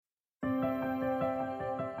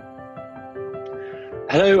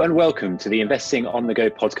Hello and welcome to the Investing on the Go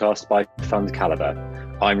podcast by Fund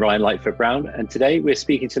Calibre. I'm Ryan Lightfoot Brown, and today we're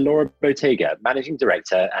speaking to Laura Bottega, Managing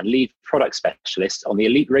Director and Lead Product Specialist on the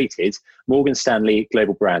elite-rated Morgan Stanley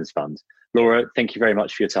Global Brands Fund. Laura, thank you very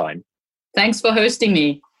much for your time. Thanks for hosting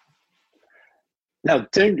me. Now,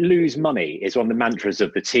 don't lose money is one of the mantras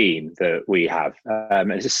of the team that we have.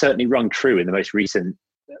 And it's certainly rung true in the most recent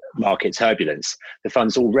market turbulence. The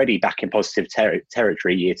fund's already back in positive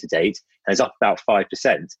territory year to date and is up about 5%.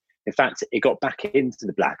 In fact, it got back into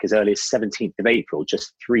the black as early as 17th of April,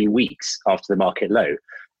 just 3 weeks after the market low.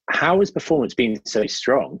 How has performance been so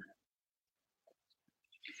strong?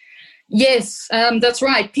 Yes, that's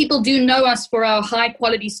right. People do know us for our high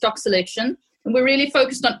quality stock selection, and we're really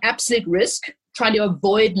focused on absolute risk, trying to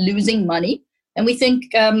avoid losing money. And we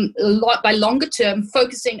think by longer term,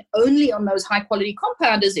 focusing only on those high quality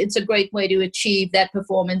compounders, it's a great way to achieve that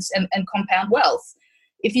performance and compound wealth.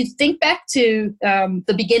 If you think back to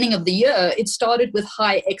the beginning of the year, it started with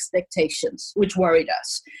high expectations, which worried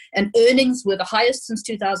us. And earnings were the highest since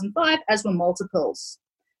 2005, as were multiples.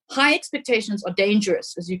 High expectations are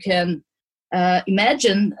dangerous, as you can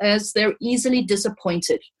imagine, as they're easily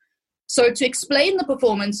disappointed. So to explain the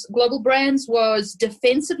performance, Global Brands was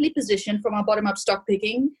defensively positioned from our bottom-up stock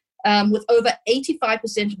picking with over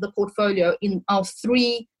 85% of the portfolio in our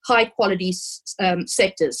three high-quality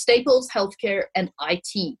sectors, staples, healthcare, and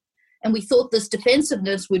IT. And we thought this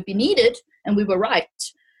defensiveness would be needed, and we were right.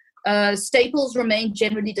 Staples remained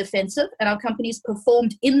generally defensive, and our companies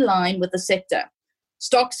performed in line with the sector.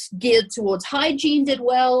 Stocks geared towards hygiene did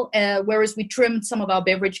well, whereas we trimmed some of our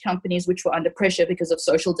beverage companies, which were under pressure because of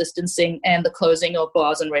social distancing and the closing of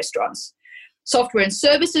bars and restaurants. Software and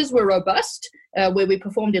services were robust, where we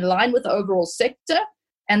performed in line with the overall sector.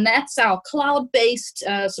 And that's our cloud-based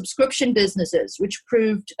subscription businesses, which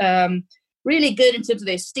proved really good in terms of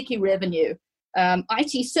their sticky revenue.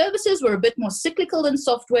 IT services were a bit more cyclical than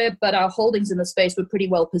software, but our holdings in the space were pretty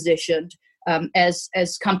well positioned.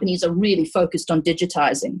 As companies are really focused on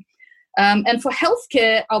digitizing. And for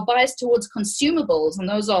healthcare, our bias towards consumables, and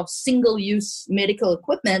those are single-use medical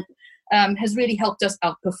equipment, has really helped us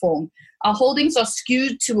outperform. Our holdings are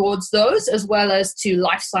skewed towards those as well as to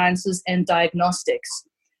life sciences and diagnostics.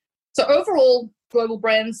 So overall, Global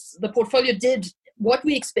Brands, the portfolio did what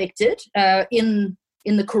we expected in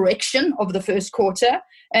the correction of the first quarter,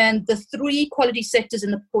 and the three quality sectors in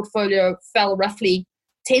the portfolio fell roughly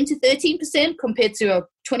 10 to 13% compared to a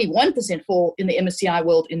 21% fall in the MSCI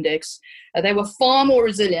World Index. They were far more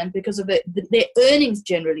resilient because of their earnings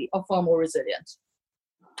generally are far more resilient.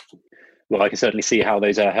 Well, I can certainly see how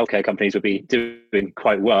those healthcare companies would be doing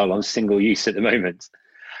quite well on single use at the moment.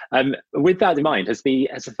 With that in mind, has the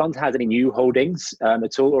fund had any new holdings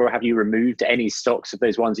at all, or have you removed any stocks of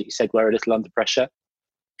those ones that you said were a little under pressure?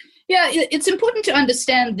 Yeah, it's important to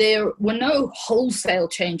understand there were no wholesale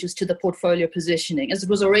changes to the portfolio positioning, as it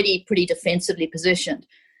was already pretty defensively positioned.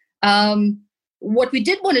 What we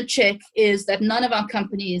did want to check is that none of our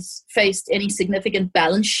companies faced any significant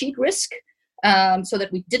balance sheet risk, so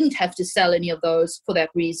that we didn't have to sell any of those for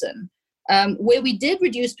that reason. Where we did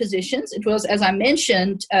reduce positions, it was, as I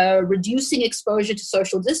mentioned, reducing exposure to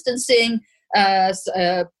social distancing, or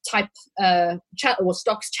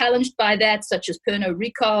stocks challenged by that, such as Pernod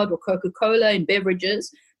Ricard or Coca-Cola in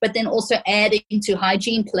beverages, but then also adding to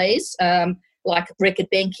hygiene plays like Reckitt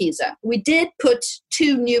Benckiser. We did put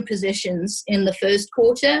two new positions in the first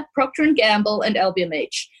quarter, Procter & Gamble and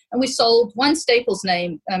LVMH, and we sold one staples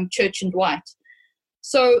name, Church & Dwight.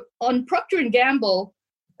 So on Procter & Gamble,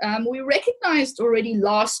 we recognized already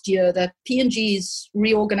last year that P&G's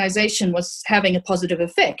reorganization was having a positive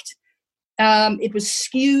effect. It was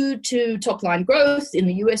skewed to top-line growth in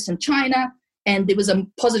the US and China, and there was a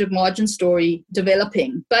positive margin story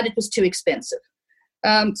developing, but it was too expensive.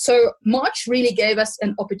 So March really gave us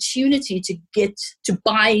an opportunity to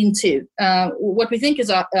buy into what we think is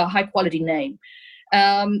a high-quality name.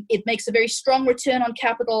 It makes a very strong return on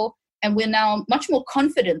capital, and we're now much more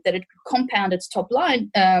confident that it could compound its top line,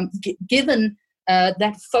 given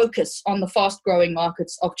that focus on the fast-growing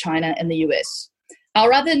markets of China and the US.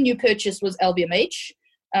 Our other new purchase was LVMH.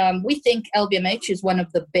 We think LVMH is one of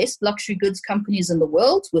the best luxury goods companies in the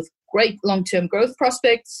world with great long-term growth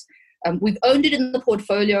prospects. We've owned it in the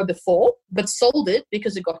portfolio before, but sold it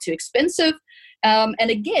because it got too expensive. And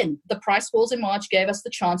again, the price falls in March gave us the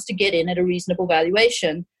chance to get in at a reasonable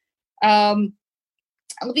valuation.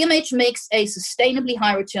 LVMH makes a sustainably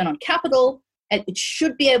high return on capital, and it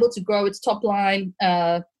should be able to grow its top line,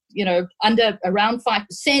 under around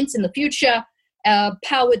 5% in the future.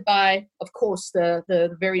 powered by, of course,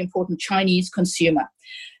 the very important Chinese consumer.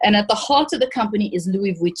 And at the heart of the company is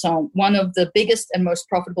Louis Vuitton, one of the biggest and most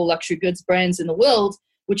profitable luxury goods brands in the world,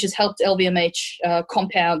 which has helped LVMH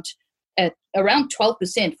compound at around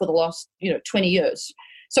 12% for the last 20 years.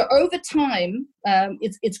 So over time,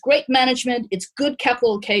 it's great management, it's good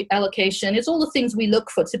capital allocation, it's all the things we look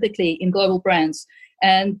for typically in global brands.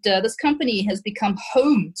 And this company has become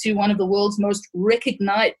home to one of the world's most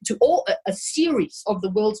a series of the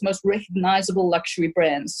world's most recognizable luxury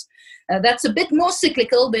brands. That's a bit more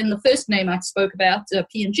cyclical than the first name I spoke about,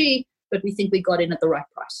 P&G, but we think we got in at the right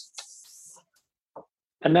price.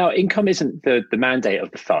 And now income isn't the mandate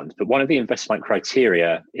of the fund, but one of the investment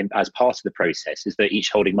criteria as part of the process is that each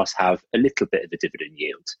holding must have a little bit of a dividend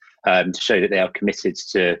yield to show that they are committed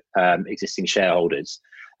to existing shareholders.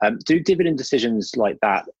 Do dividend decisions like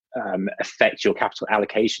that affect your capital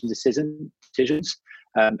allocation decisions?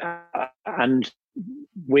 And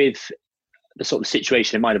with the sort of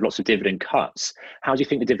situation in mind of lots of dividend cuts, how do you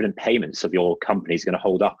think the dividend payments of your company is going to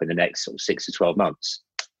hold up in the next sort of 6 to 12 months?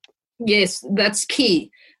 Yes, that's key.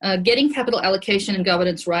 Getting capital allocation and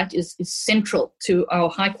governance right is central to our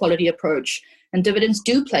high-quality approach, and dividends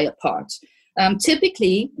do play a part.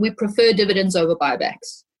 Typically, we prefer dividends over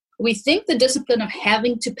buybacks. We think the discipline of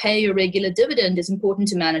having to pay a regular dividend is important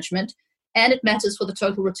to management, and it matters for the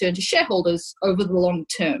total return to shareholders over the long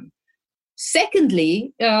term.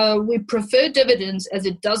 Secondly, we prefer dividends as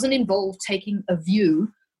it doesn't involve taking a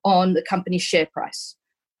view on the company's share price.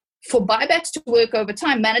 For buybacks to work over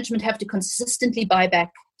time, management have to consistently buy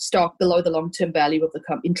back stock below the long-term value of the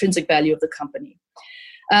intrinsic value of the company.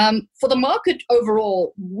 For the market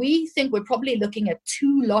overall, we think we're probably looking at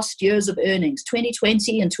 2 lost years of earnings,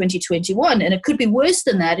 2020 and 2021, and it could be worse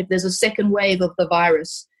than that if there's a second wave of the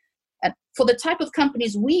virus. And for the type of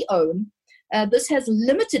companies we own, this has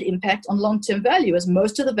limited impact on long-term value, as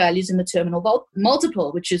most of the value is in the terminal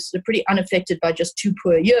multiple, which is pretty unaffected by just 2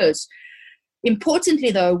 poor years.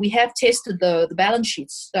 Importantly, though, we have tested the balance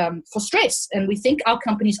sheets for stress, and we think our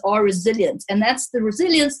companies are resilient. And that's the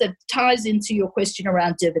resilience that ties into your question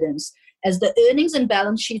around dividends. As the earnings and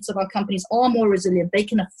balance sheets of our companies are more resilient, they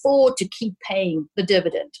can afford to keep paying the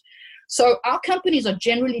dividend. So our companies are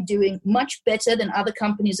generally doing much better than other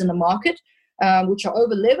companies in the market, which are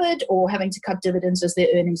over-levered or having to cut dividends as their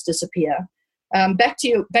earnings disappear. Back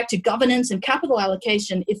to governance and capital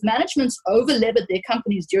allocation. If management's over-levered their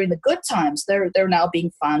companies during the good times, they're now being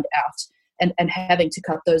found out and having to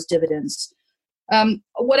cut those dividends.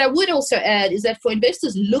 What I would also add is that for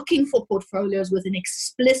investors looking for portfolios with an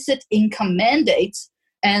explicit income mandate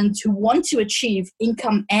and who want to achieve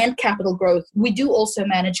income and capital growth, we do also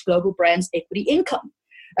manage Global Brands Equity Income.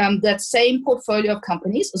 That same portfolio of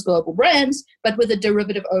companies as Global Brands, but with a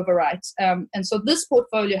derivative override. And so this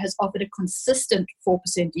portfolio has offered a consistent 4%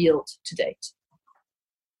 yield to date.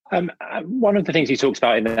 One of the things you talked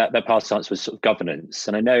about in that past answer was sort of governance.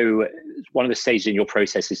 And I know one of the stages in your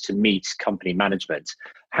process is to meet company management.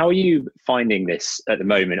 How are you finding this at the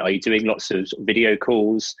moment? Are you doing lots of video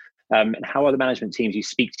calls? And how are the management teams you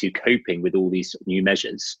speak to coping with all these new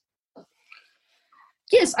measures?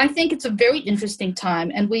 Yes, I think it's a very interesting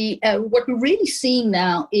time, and what we're really seeing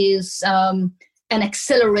now is an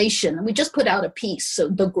acceleration. We just put out a piece, so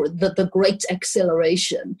the great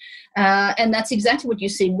acceleration, and that's exactly what you're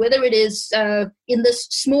seeing. Whether it is in this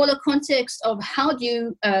smaller context of how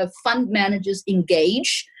do fund managers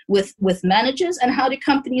engage with managers, and how do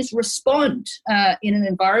companies respond in an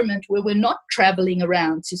environment where we're not traveling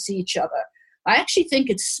around to see each other. I actually think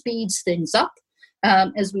it speeds things up.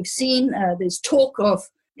 As we've seen, there's talk of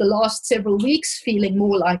the last several weeks feeling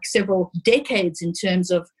more like several decades in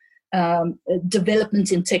terms of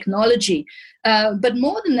development in technology. But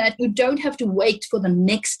more than that, you don't have to wait for the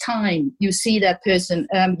next time you see that person.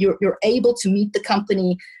 You're able to meet the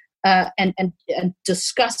company and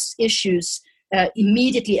discuss issues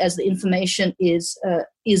immediately as the information is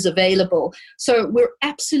available. So we're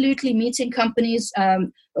absolutely meeting companies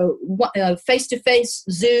face-to-face,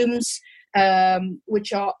 Zooms,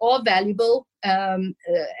 which are valuable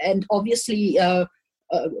and obviously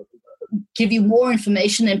give you more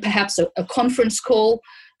information than perhaps a conference call.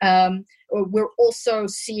 We're also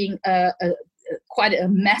seeing quite a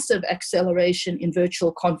massive acceleration in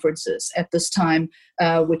virtual conferences at this time,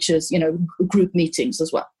 which is group meetings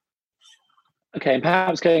as well. Okay, and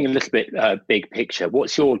perhaps going a little bit big picture,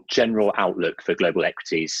 what's your general outlook for global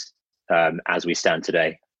equities as we stand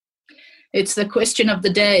today? It's the question of the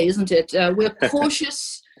day, isn't it? We're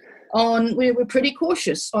cautious we're pretty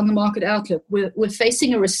cautious on the market outlook. We're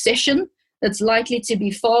facing a recession that's likely to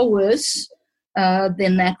be far worse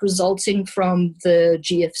than that resulting from the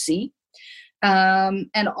GFC. And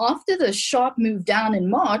after the sharp move down in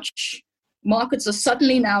March, markets are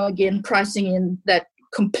suddenly now again pricing in that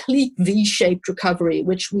complete V-shaped recovery,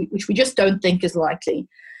 which we just don't think is likely.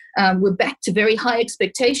 We're back to very high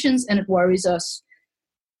expectations, and it worries us.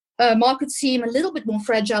 Markets seem a little bit more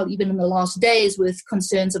fragile even in the last days with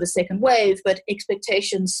concerns of a second wave, but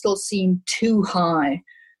expectations still seem too high.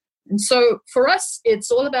 And so for us,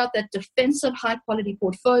 it's all about that defensive high-quality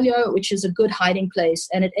portfolio, which is a good hiding place.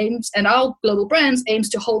 And our Global Brands aims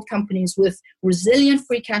to hold companies with resilient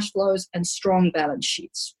free cash flows and strong balance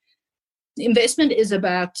sheets. Investment is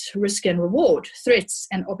about risk and reward, threats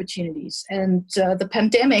and opportunities. And the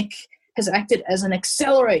pandemic has acted as an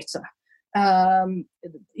accelerator,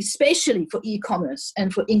 especially for e-commerce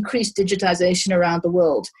and for increased digitization around the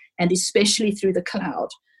world, and especially through the cloud.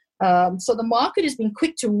 So the market has been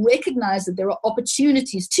quick to recognize that there are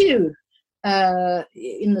opportunities too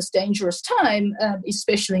in this dangerous time,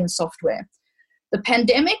 especially in software. The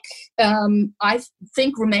pandemic, I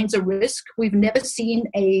think, remains a risk. We've never seen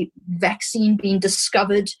a vaccine being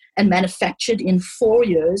discovered and manufactured in 4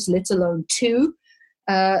 years, let alone 2.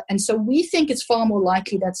 And so we think it's far more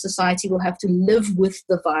likely that society will have to live with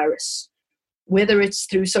the virus, whether it's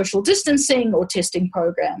through social distancing or testing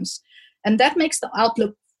programs. And that makes the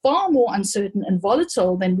outlook far more uncertain and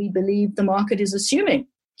volatile than we believe the market is assuming.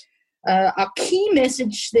 Our key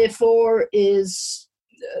message, therefore, is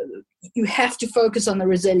you have to focus on the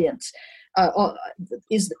resilience.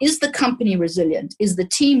 Is the company resilient? Is the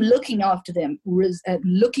team looking after them,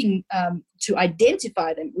 looking to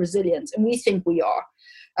identify them resilient? And we think we are.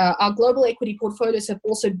 Our global equity portfolios have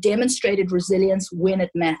also demonstrated resilience when it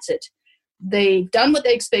mattered. They've done what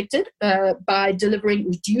they expected by delivering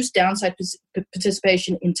reduced downside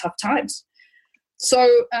participation in tough times. So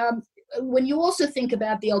when you also think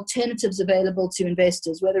about the alternatives available to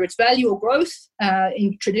investors, whether it's value or growth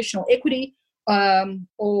in traditional equity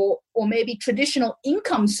or maybe traditional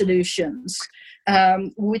income solutions,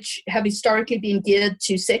 which have historically been geared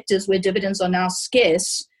to sectors where dividends are now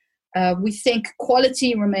scarce, we think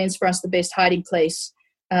quality remains for us the best hiding place.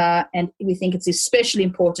 And we think it's especially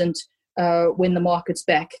important when the market's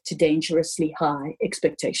back to dangerously high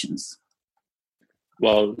expectations.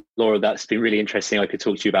 Well, Laura, that's been really interesting. I could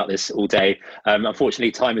talk to you about this all day.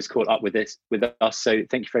 Unfortunately, time has caught up with us. So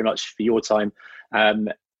thank you very much for your time. And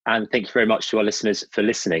thank you very much to our listeners for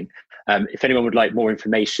listening. If anyone would like more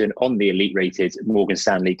information on the elite-rated Morgan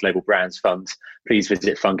Stanley Global Brands Fund, please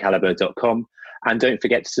visit fundcalibre.com. And don't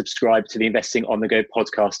forget to subscribe to the Investing on the Go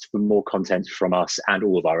podcast for more content from us and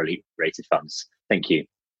all of our elite-rated funds. Thank you.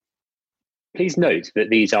 Please note that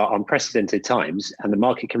these are unprecedented times and the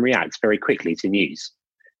market can react very quickly to news.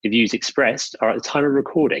 The views expressed are at the time of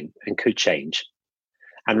recording and could change.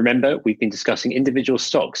 And remember, we've been discussing individual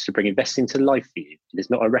stocks to bring investing to life for you. It is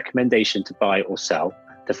not a recommendation to buy or sell.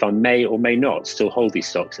 The fund may or may not still hold these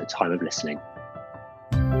stocks at time of listening.